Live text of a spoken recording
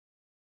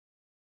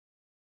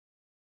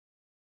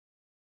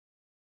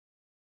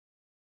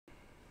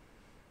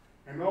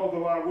And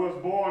although I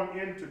was born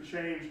into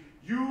change,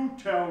 you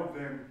tell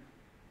them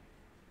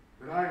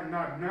that I am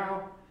not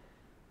now.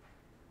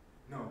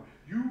 No,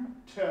 you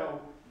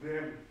tell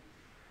them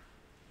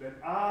that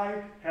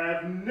I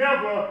have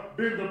never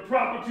been the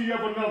property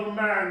of another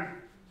man.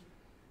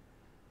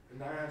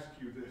 And I ask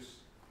you this,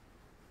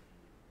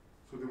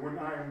 so that when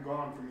I am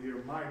gone from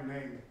here, my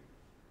name,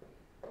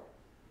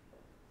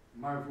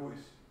 my voice,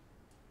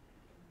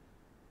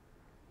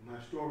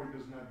 my story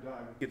does not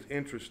die. It's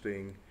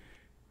interesting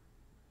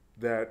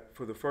that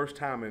for the first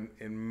time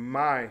in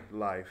my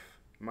life,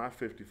 my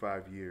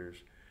 55 years,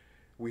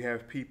 we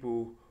have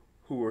people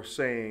who are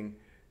saying,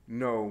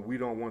 no, we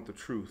don't want the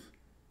truth.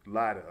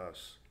 Lie to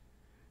us,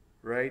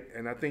 right?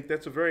 And I think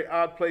that's a very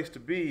odd place to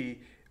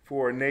be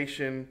for a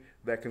nation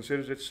that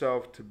considers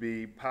itself to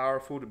be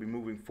powerful, to be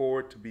moving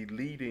forward, to be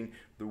leading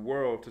the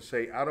world, to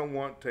say, I don't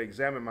want to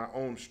examine my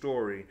own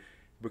story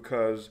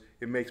because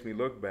it makes me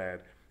look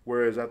bad.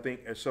 Whereas I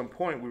think at some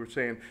point we were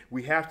saying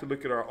we have to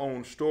look at our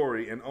own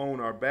story and own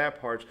our bad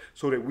parts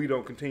so that we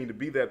don't continue to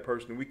be that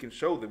person and we can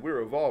show that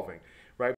we're evolving, right?